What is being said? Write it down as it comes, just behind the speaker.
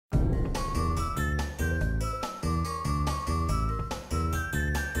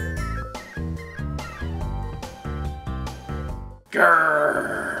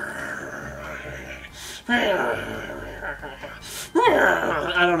I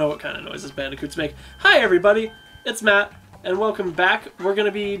don't know what kind of noises Bandicoots make. Hi everybody, it's Matt, and welcome back. We're going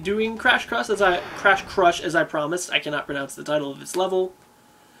to be doing Crash Crush as I promised. I cannot pronounce the title of this level.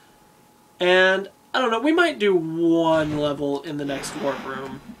 And, I don't know, we might do one level in the next warp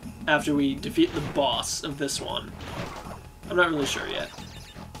room after we defeat the boss of this one. I'm not really sure yet.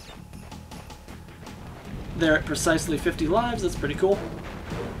 They're at precisely 50 lives, that's pretty cool.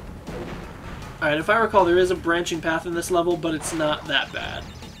 Alright, if I recall, there is a branching path in this level, but it's not that bad.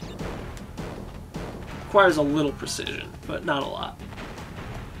 Requires a little precision, but not a lot.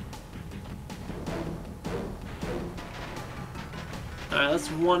 Alright,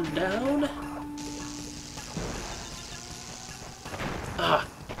 that's one down. Ah.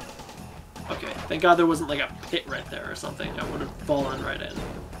 Okay, thank God there wasn't like a pit right there or something. I would have fallen right in.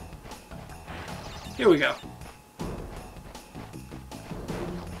 Here we go.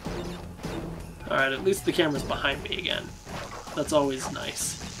 Alright, at least the camera's behind me again. That's always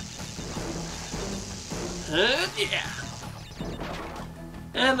nice. Yeah!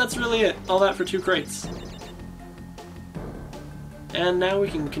 And that's really it. All that for 2 crates. And now we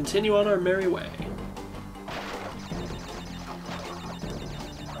can continue on our merry way.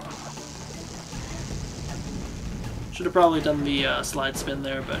 Should have probably done the slide spin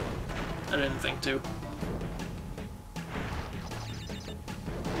there, but I didn't think to.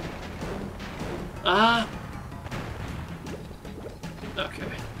 Ah! Okay.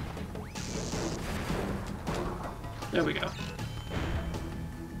 There we go.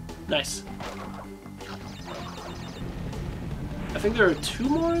 Nice. I think there are 2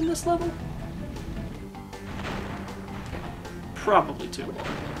 more in this level? Probably 2 more.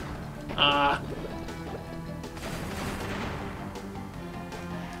 Ah.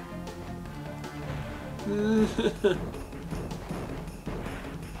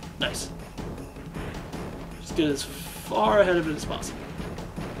 Nice. Just get as far ahead of it as possible.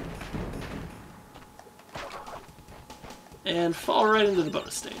 And fall right into the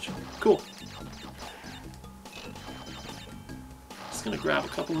bonus stage. Cool. Just gonna grab a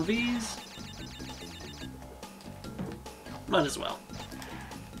couple of these. Might as well.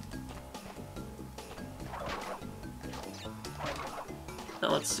 Now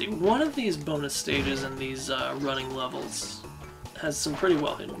let's see, one of these bonus stages in these running levels has some pretty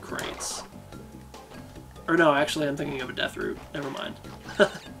well hidden crates. Or no, actually I'm thinking of a death route. Never mind.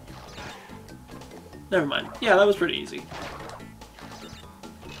 Never mind. Yeah, that was pretty easy.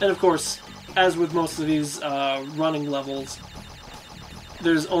 And of course, as with most of these running levels,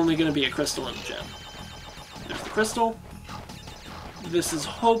 there's only going to be a crystal and a gem. There's the crystal. This is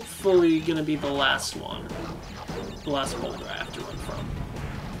hopefully going to be the last one. The last boulder I have to run from.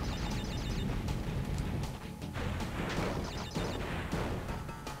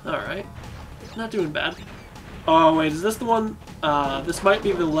 Alright. Not doing bad. Oh, wait, is this the one? This might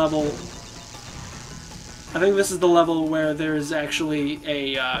be the level... I think this is the level where there's actually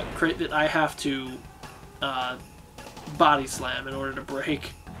a crate that I have to body slam in order to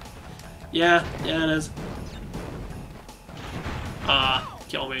break. Yeah, it is.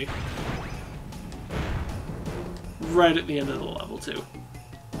 Kill me. Right at the end of the level, too.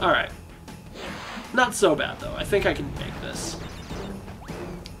 Alright. Not so bad, though. I think I can make this.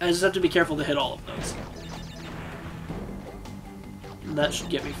 I just have to be careful to hit all of those. And that should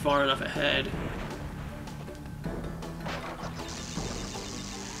get me far enough ahead.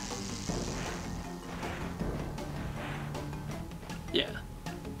 Yeah.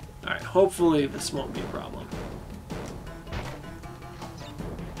 Alright, hopefully this won't be a problem.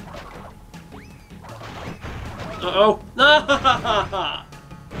 Uh-oh!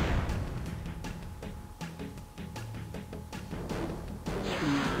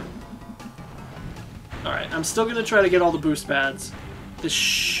 Alright, I'm still gonna try to get all the boost pads.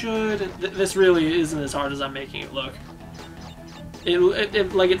 This really isn't as hard as I'm making it look.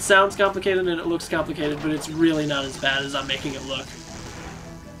 It sounds complicated and it looks complicated, but it's really not as bad as I'm making it look.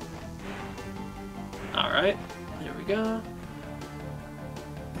 Alright, here we go.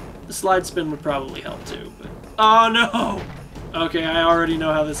 The slide spin would probably help too, but... Oh no! Okay, I already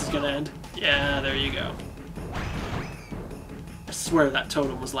know how this is gonna end. Yeah, there you go. I swear that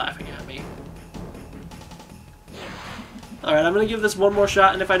totem was laughing at me. Alright, I'm gonna give this one more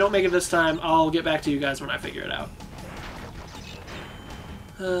shot, and if I don't make it this time, I'll get back to you guys when I figure it out.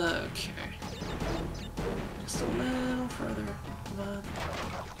 Okay. Just a little further. Come on.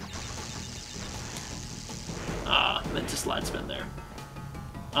 Ah, meant to slide spin there.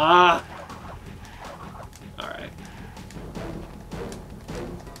 Ah! Alright.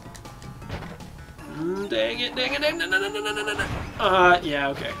 Dang it, dang it, dang it, no, no, no, no, no, no, no. Yeah,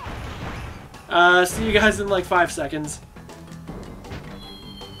 okay. See you guys in like 5 seconds.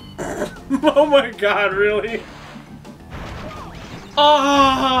 Oh my god, really?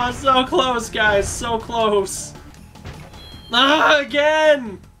 Oh, so close, guys, so close. Ah,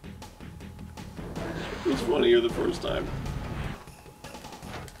 again! It was funnier the first time.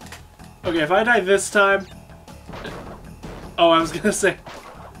 Okay, if I die this time... Oh, I was gonna say...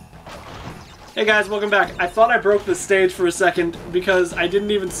 Hey guys, welcome back. I thought I broke the stage for a second because I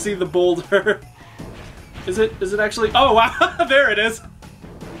didn't even see the boulder. Is it actually... Oh, wow, there it is.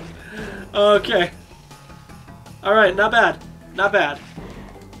 Okay. Alright, not bad. Not bad.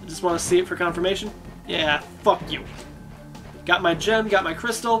 I just want to see it for confirmation. Yeah, fuck you. Got my gem, got my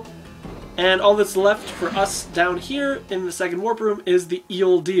crystal, and all that's left for us down here in the second warp room is the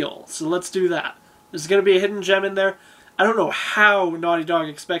Eel Deal. So let's do that. There's going to be a hidden gem in there. I don't know how Naughty Dog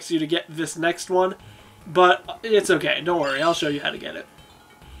expects you to get this next one, but it's okay. Don't worry, I'll show you how to get it.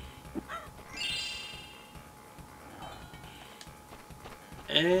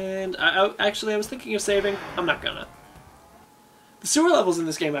 And actually, I was thinking of saving. I'm not gonna. The sewer levels in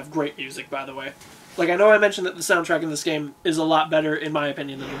this game have great music, by the way. Like, I know I mentioned that the soundtrack in this game is a lot better, in my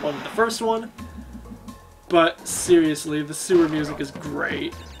opinion, than the one in the first one. But, seriously, the sewer music is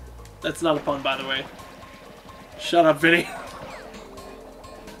great. That's not a pun, by the way. Shut up, Vinny.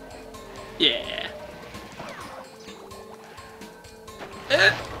 Yeah.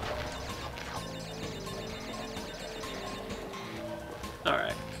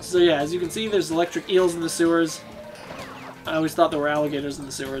 Alright. So, yeah, as you can see, there's electric eels in the sewers. I always thought there were alligators in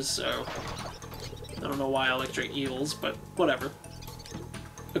the sewers, so... I don't know why electric eels, but whatever.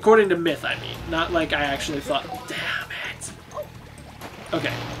 According to myth, I mean. Not like I actually thought... Damn it!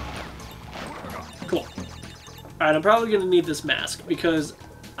 Okay. Cool. Alright, I'm probably going to need this mask, because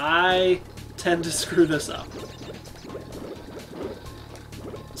I tend to screw this up.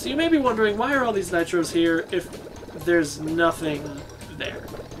 So you may be wondering, why are all these nitros here if there's nothing there?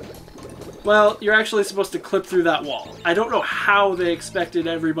 Well, you're actually supposed to clip through that wall. I don't know how they expected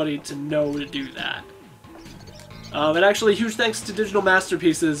everybody to know to do that. And actually, huge thanks to Digital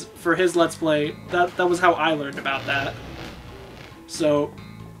Masterpieces for his Let's Play. That was how I learned about that. So,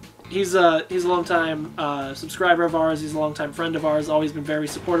 he's a long-time subscriber of ours. He's a long-time friend of ours. Always been very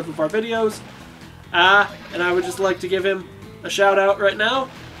supportive of our videos. And I would just like to give him a shout-out right now,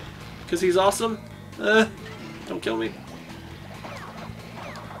 because he's awesome. Don't kill me.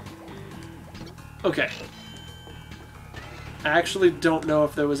 Okay. I actually don't know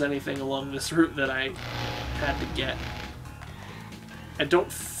if there was anything along this route that I had to get. I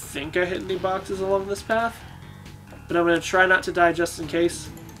don't think I hit any boxes along this path, but I'm going to try not to die just in case.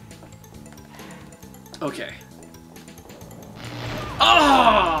 Okay.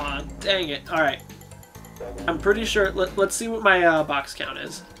 Oh, dang it. Alright. I'm pretty sure... Let's see what my box count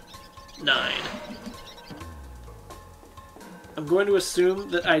is. 9. I'm going to assume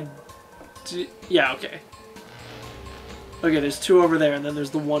that I... Yeah, okay. Okay, there's 2 over there, and then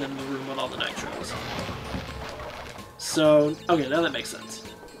there's the 1 in the room with all the nitros. So, okay, now that makes sense.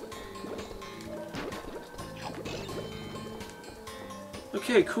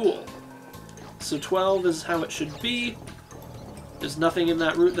 Okay, cool. So 12 is how it should be. There's nothing in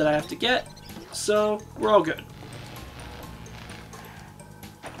that route that I have to get, so we're all good.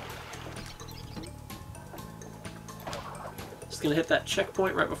 Just gonna hit that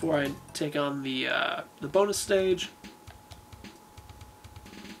checkpoint right before I take on the bonus stage.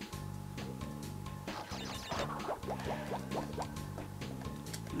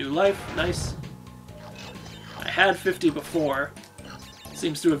 New life, nice. I had 50 before.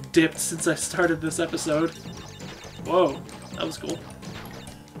 Seems to have dipped since I started this episode. Whoa, that was cool.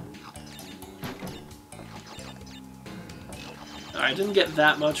 I didn't get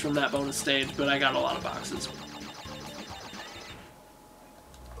that much from that bonus stage, but I got a lot of boxes.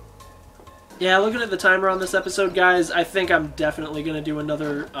 Yeah, looking at the timer on this episode, guys, I think I'm definitely going to do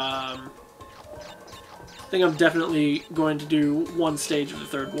another, I think I'm definitely going to do one stage of the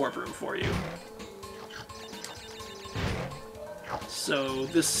third warp room for you. So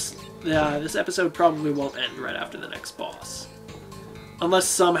this episode probably won't end right after the next boss. Unless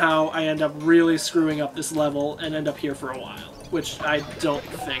somehow I end up really screwing up this level and end up here for a while. Which I don't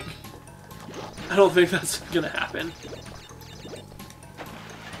think that's gonna happen.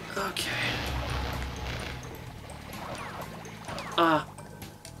 Okay. Alright.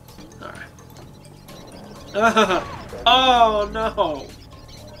 Oh no!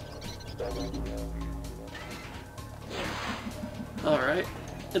 Alright.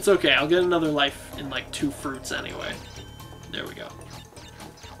 It's okay, I'll get another life in like 2 fruits anyway. There we go.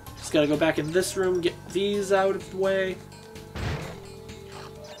 Just gotta go back in this room, get these out of the way.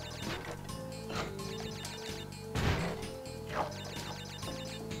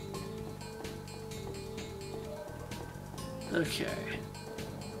 Okay.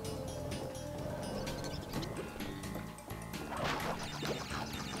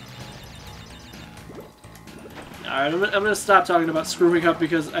 Alright, I'm gonna stop talking about screwing up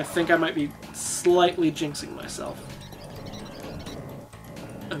because I think I might be slightly jinxing myself.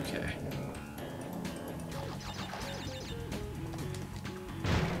 Okay.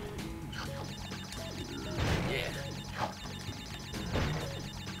 Yeah.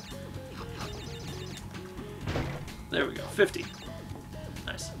 There we go, 50.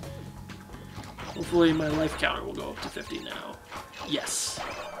 Nice. Hopefully my life counter will go up to 50 now. Yes.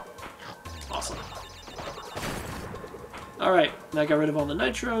 Awesome. Alright, that got rid of all the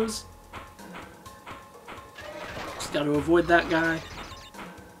nitros. Just got to avoid that guy.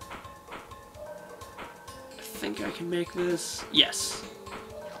 I think I can make this. Yes.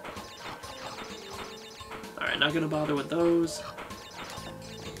 Alright, not gonna bother with those.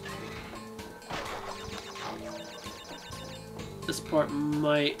 This part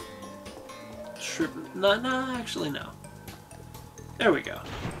might trip. No, actually, no. There we go.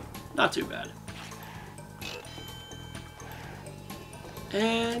 Not too bad.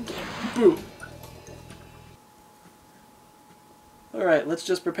 And boom. Alright, let's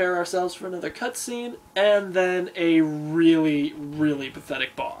just prepare ourselves for another cutscene, and then a really, really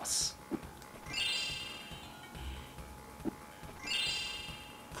pathetic boss.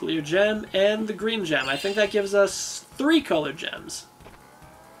 Clear gem and the green gem. I think that gives us 3 colored gems.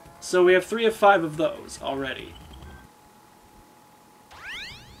 So we have 3 of 5 of those already.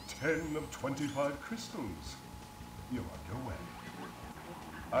 10 of 25 crystals. You're on your way.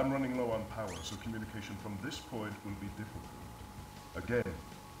 I'm running low on power, so communication from this point will be difficult. Again,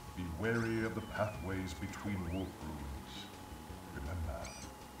 be wary of the pathways between warp rooms. Remember,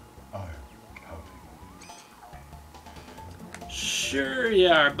 I'm counting on you. Sure you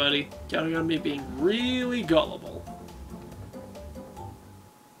are, buddy. Counting on me being really gullible.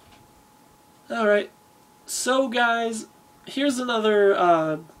 Alright, so guys, here's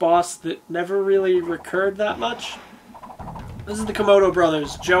another boss that never really recurred that much. This is the Komodo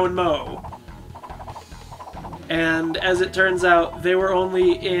Brothers, Joe and Mo. And as it turns out, they were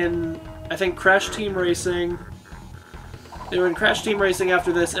only in, I think, Crash Team Racing. They were in Crash Team Racing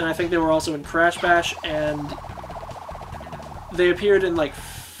after this, and I think they were also in Crash Bash, and they appeared in, like,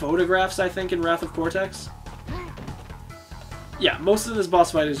 photographs, I think, in Wrath of Cortex. Yeah, most of this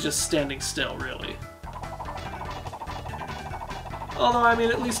boss fight is just standing still, really. Although, I mean,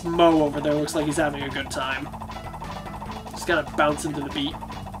 at least Mo over there looks like he's having a good time. Just gotta bounce into the beat.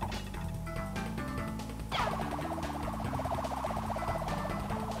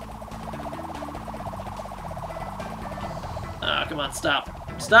 Ah, come on,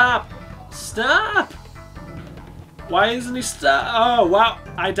 stop. Stop! Stop! Why isn't he stop? Oh, wow.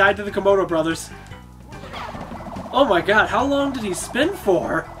 I died to the Komodo Brothers. Oh my god, how long did he spin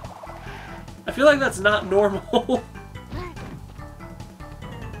for? I feel like that's not normal.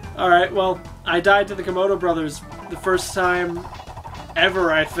 Alright, well, I died to the Komodo Brothers the first time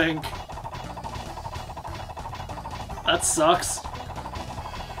ever, I think. That sucks.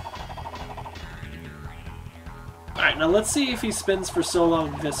 Alright, now let's see if he spins for so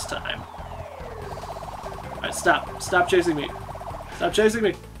long this time. Alright, stop. Stop chasing me. Stop chasing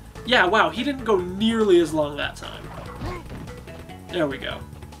me. Yeah, wow, he didn't go nearly as long that time. There we go.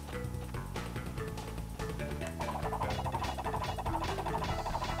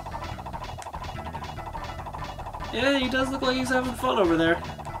 Yeah, he does look like he's having fun over there.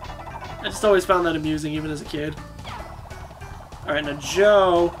 I just always found that amusing, even as a kid. Alright, now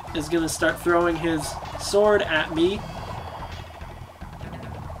Joe is going to start throwing his sword at me.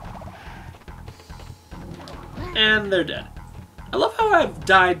 And they're dead. I love how I've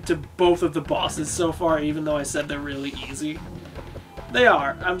died to both of the bosses so far, even though I said they're really easy. They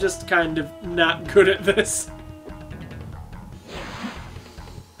are. I'm just kind of not good at this.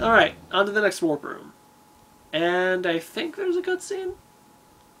 Alright, on to the next warp room. And I think there's a cutscene?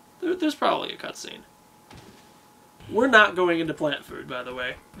 There's probably a cutscene. We're not going into plant food, by the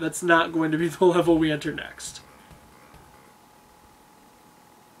way. That's not going to be the level we enter next.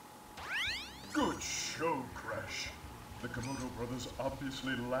 Good show, Crash. The Komodo Brothers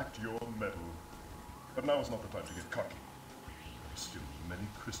obviously lacked your mettle. But now is not the time to get cocky. There are still many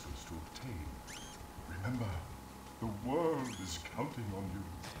crystals to obtain. Remember, the world is counting on you.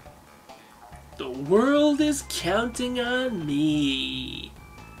 The world is counting on me.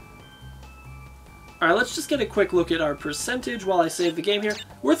 Alright, let's just get a quick look at our percentage while I save the game here.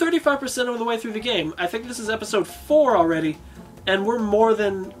 We're 35% of the way through the game. I think this is episode 4 already, and we're more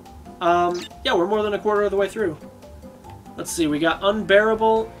than, yeah, we're more than a quarter of the way through. Let's see, we got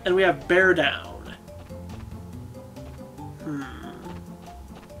Unbearable, and we have Bear Down.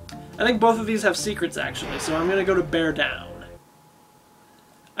 I think both of these have secrets, actually, so I'm going to go to bear down.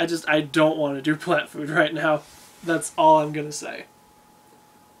 I don't want to do plant food right now. That's all I'm going to say.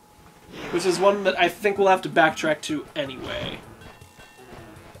 Which is one that I think we'll have to backtrack to anyway.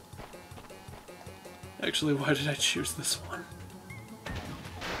 Actually, why did I choose this one?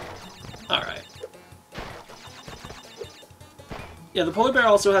 Alright. Yeah, the polar bear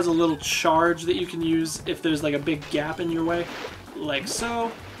also has a little charge that you can use if there's like a big gap in your way. Like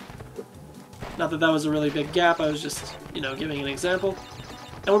so. Not that that was a really big gap, I was just, you know, giving an example.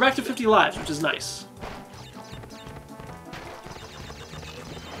 And we're back to 50 lives, which is nice.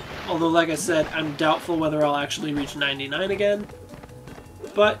 Although, like I said, I'm doubtful whether I'll actually reach 99 again.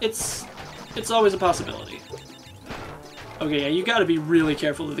 But it's always a possibility. Okay, yeah, you gotta be really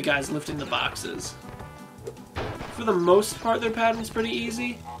careful of the guys lifting the boxes. For the most part, their pattern's pretty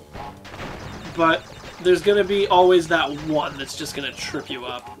easy. But there's gonna be always that one that's just gonna trip you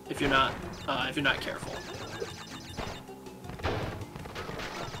up if you're not careful.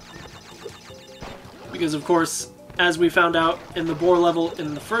 Because, of course, as we found out in the boar level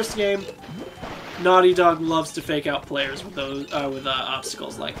in the first game, Naughty Dog loves to fake out players with those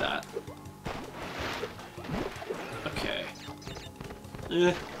obstacles like that. Okay.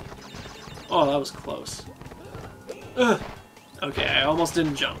 Oh, that was close. Ugh. Okay, I almost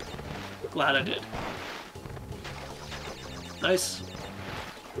didn't jump. Glad I did. Nice.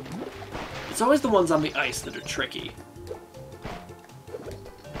 It's always the ones on the ice that are tricky.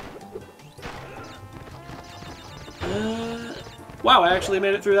 Wow, I actually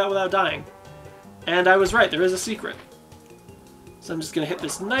made it through that without dying. And I was right, there is a secret. So I'm just gonna hit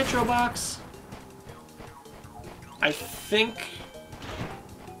this nitro box. I think...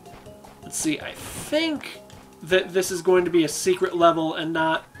 Let's see, I think that this is going to be a secret level and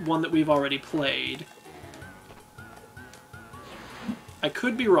not one that we've already played. I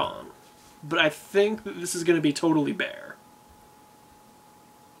could be wrong, but I think that this is going to be totally bare.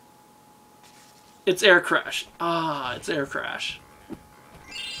 It's Air Crash. Ah, it's Air Crash.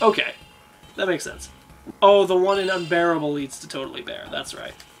 Okay, that makes sense. Oh, the one in Unbearable leads to Totally Bare. That's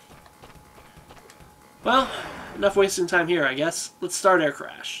right. Well, enough wasting time here, I guess. Let's start Air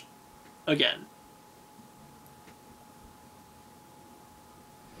Crash. Again.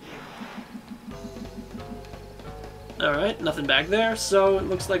 Alright, nothing back there, so it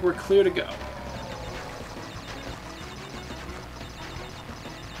looks like we're clear to go.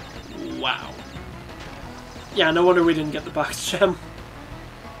 Wow. Yeah, no wonder we didn't get the box gem.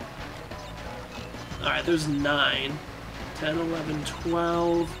 Alright, there's 9. 10, 11,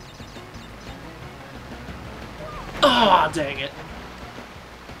 12... Oh, dang it.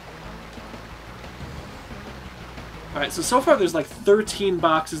 Alright, so far there's like 13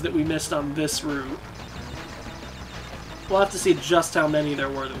 boxes that we missed on this route. We'll have to see just how many there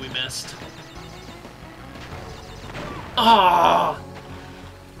were that we missed. Ah!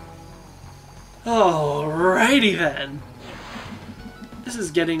 Alrighty then. This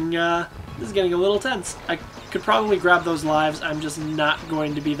is getting a little tense. I could probably grab those lives. I'm just not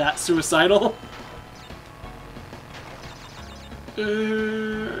going to be that suicidal.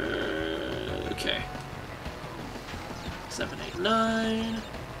 Okay. 7, 8, 9.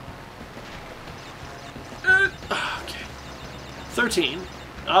 Okay. 13.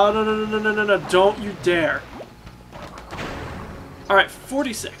 Oh, no, don't you dare. Alright,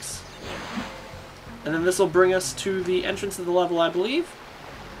 46. And then this will bring us to the entrance of the level, I believe.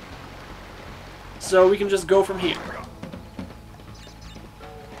 So we can just go from here.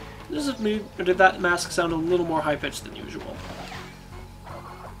 Is it me, or did that mask sound a little more high-pitched than usual?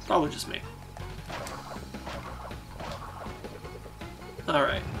 Probably just me.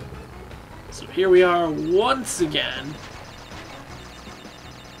 Alright. So here we are once again.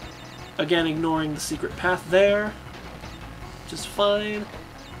 Again, ignoring the secret path there. Which is fine.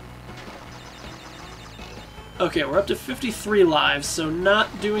 Okay, we're up to 53 lives, so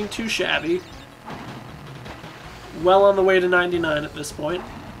not doing too shabby. Well on the way to 99 at this point.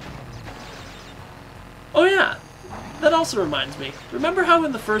 Oh yeah! That also reminds me. Remember how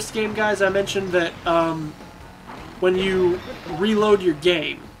in the first game, guys, I mentioned that when you reload your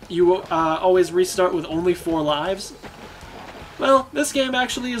game, you always restart with only 4 lives? Well, this game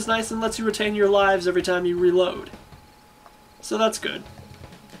actually is nice and lets you retain your lives every time you reload. So that's good.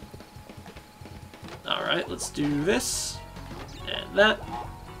 Alright, let's do this, and that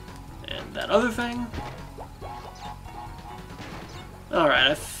other thing.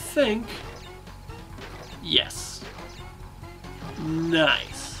 Alright, I think... Yes.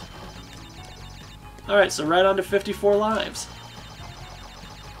 Nice. Alright, so right on to 54 lives.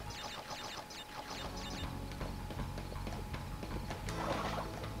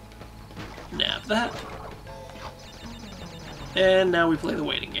 Got that. And now we play the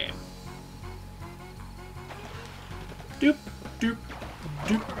waiting game. Doop, doop,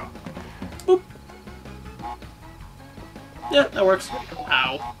 doop, boop. Yeah, that works.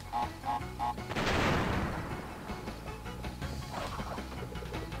 Ow.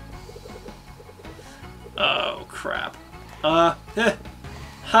 Oh, crap. Ha!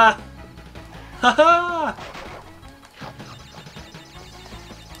 Ha ha!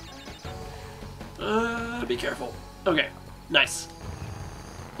 Be careful. Okay, nice.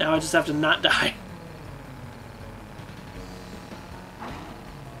 Now I just have to not die.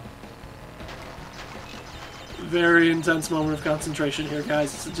 Very intense moment of concentration here,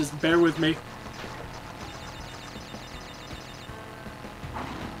 guys. So just bear with me.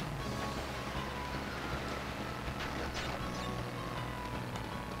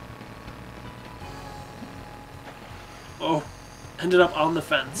 Oh, ended up on the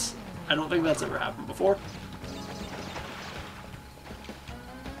fence. I don't think that's ever happened before.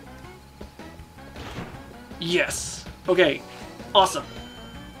 Yes. Okay, awesome.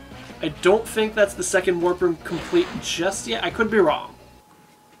 I don't think that's the second warp room complete just yet. I could be wrong.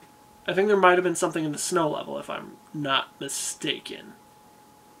 I think there might have been something in the snow level, if I'm not mistaken.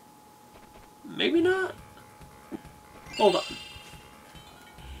 Maybe not? Hold on.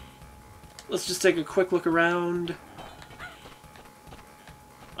 Let's just take a quick look around.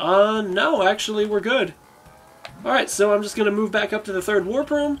 No, actually, we're good. Alright, so I'm just going to move back up to the third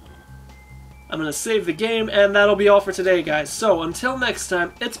warp room. I'm going to save the game, and that'll be all for today, guys. So, until next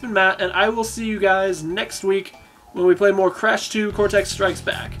time, it's been Matt, and I will see you guys next week when we play more Crash 2 Cortex Strikes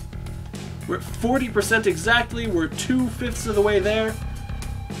Back. We're at 40% exactly. We're 2/5 of the way there.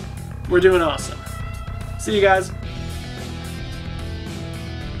 We're doing awesome. See you guys.